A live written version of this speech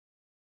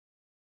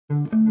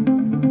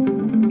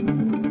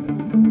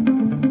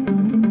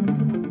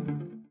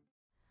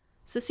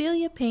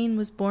Cecilia Payne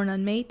was born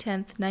on May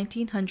 10,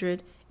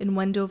 1900, in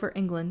Wendover,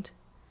 England.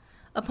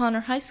 Upon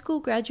her high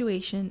school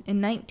graduation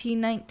in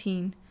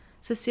 1919,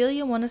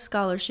 Cecilia won a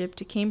scholarship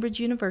to Cambridge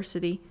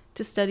University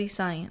to study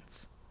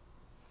science.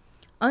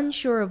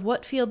 Unsure of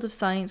what field of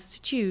science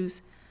to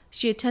choose,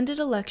 she attended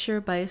a lecture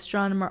by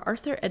astronomer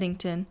Arthur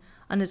Eddington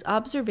on his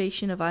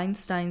observation of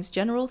Einstein's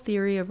general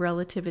theory of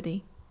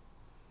relativity.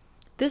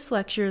 This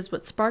lecture is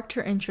what sparked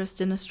her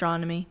interest in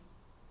astronomy.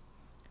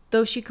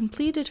 Though she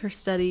completed her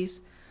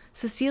studies,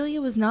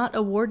 Cecilia was not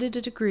awarded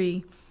a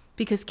degree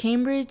because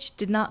Cambridge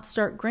did not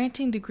start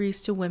granting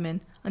degrees to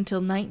women until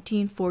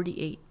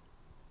 1948.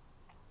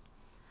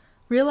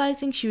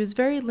 Realizing she was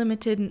very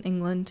limited in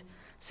England,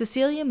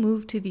 Cecilia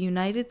moved to the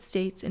United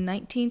States in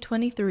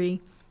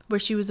 1923, where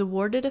she was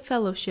awarded a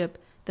fellowship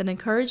that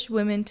encouraged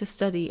women to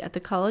study at the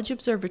College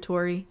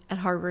Observatory at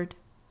Harvard.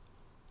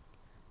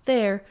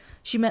 There,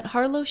 she met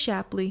Harlow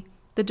Shapley,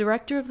 the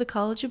director of the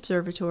College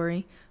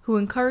Observatory, who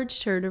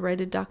encouraged her to write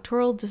a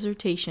doctoral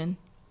dissertation.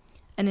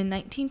 And in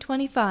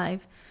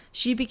 1925,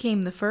 she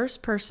became the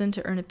first person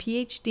to earn a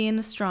PhD in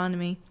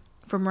astronomy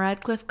from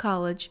Radcliffe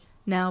College,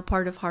 now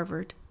part of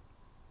Harvard.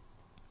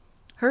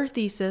 Her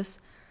thesis,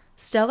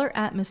 Stellar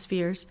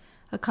Atmospheres,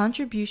 a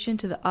Contribution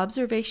to the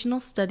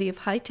Observational Study of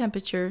High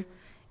Temperature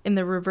in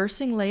the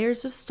Reversing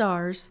Layers of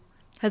Stars,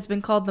 has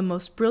been called the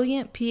most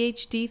brilliant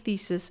PhD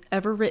thesis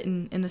ever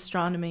written in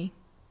astronomy.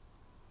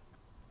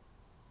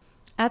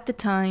 At the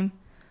time,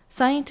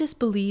 scientists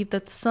believed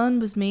that the sun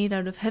was made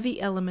out of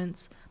heavy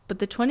elements, but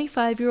the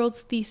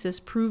 25-year-old's thesis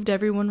proved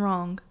everyone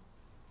wrong.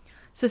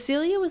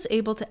 Cecilia was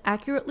able to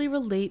accurately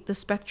relate the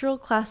spectral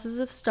classes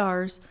of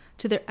stars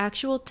to their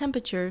actual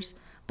temperatures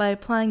by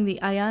applying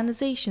the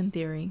ionization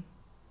theory.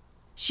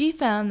 She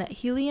found that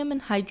helium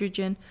and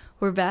hydrogen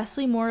were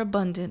vastly more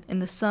abundant in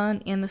the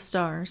sun and the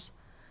stars,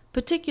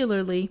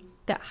 particularly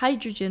that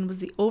hydrogen was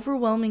the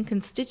overwhelming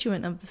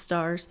constituent of the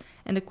stars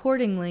and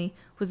accordingly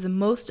was the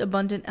most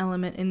abundant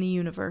element in the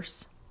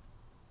universe.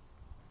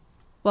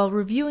 While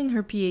reviewing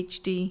her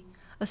PhD,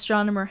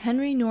 astronomer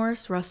Henry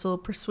Norris Russell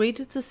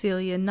persuaded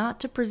Cecilia not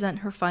to present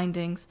her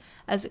findings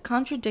as it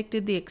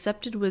contradicted the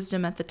accepted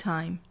wisdom at the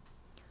time.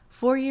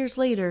 4 years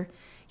later,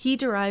 he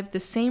derived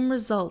the same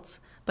results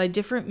by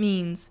different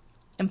means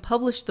and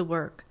published the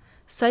work,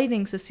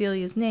 citing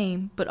Cecilia's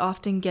name but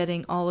often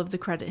getting all of the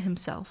credit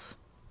himself.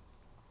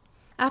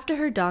 After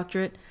her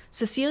doctorate,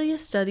 Cecilia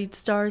studied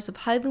stars of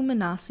high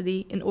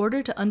luminosity in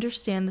order to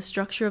understand the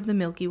structure of the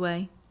Milky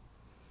Way.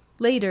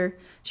 Later,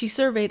 she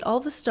surveyed all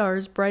the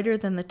stars brighter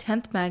than the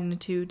 10th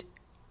magnitude.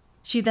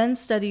 She then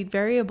studied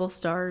variable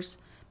stars,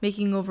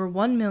 making over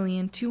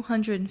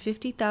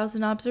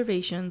 1,250,000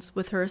 observations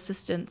with her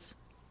assistants.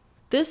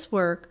 This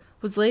work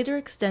was later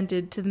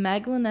extended to the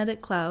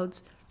Magellanic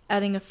Clouds,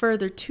 adding a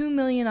further 2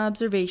 million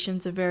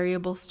observations of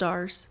variable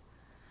stars.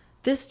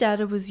 This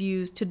data was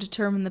used to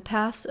determine the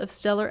paths of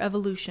stellar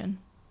evolution.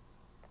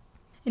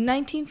 In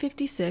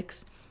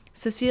 1956,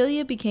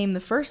 Cecilia became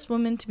the first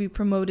woman to be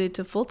promoted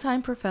to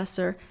full-time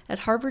professor at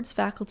Harvard's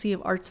Faculty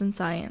of Arts and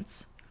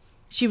Science.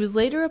 She was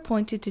later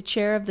appointed to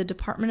chair of the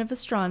Department of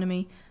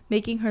Astronomy,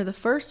 making her the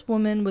first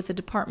woman with a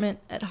department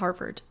at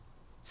Harvard.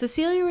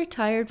 Cecilia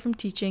retired from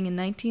teaching in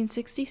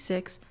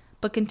 1966,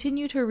 but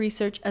continued her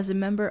research as a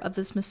member of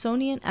the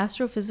Smithsonian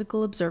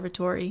Astrophysical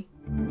Observatory.